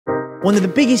One of the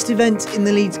biggest events in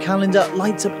the Leeds calendar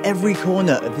lights up every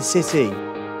corner of the city.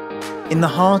 In the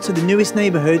heart of the newest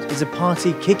neighbourhood is a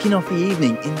party kicking off the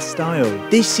evening in style.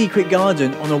 This secret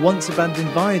garden on a once abandoned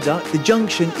viaduct, the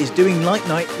Junction, is doing Light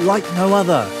Night like no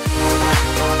other.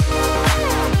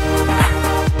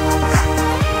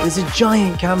 There's a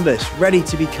giant canvas ready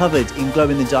to be covered in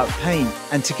glow-in-the-dark paint,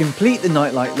 and to complete the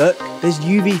nightlight look, there's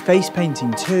UV face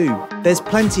painting too. There's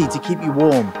plenty to keep you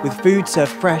warm, with food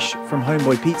served fresh from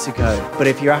Homeboy Pizza Co. But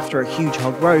if you're after a huge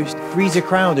hog roast, Freezer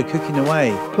Crowd are cooking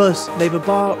away. Plus, they've a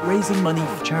bar raising money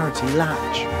for charity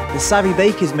Latch. The Savvy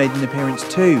Bakers made an appearance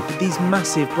too, with these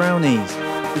massive brownies.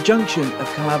 The Junction have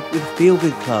collabed with Feel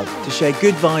Good Club to share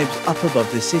good vibes up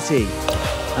above the city.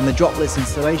 And the Droplets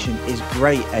installation is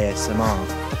great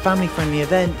ASMR. The family-friendly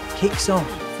event kicks off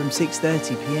from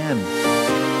 6:30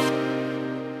 p.m.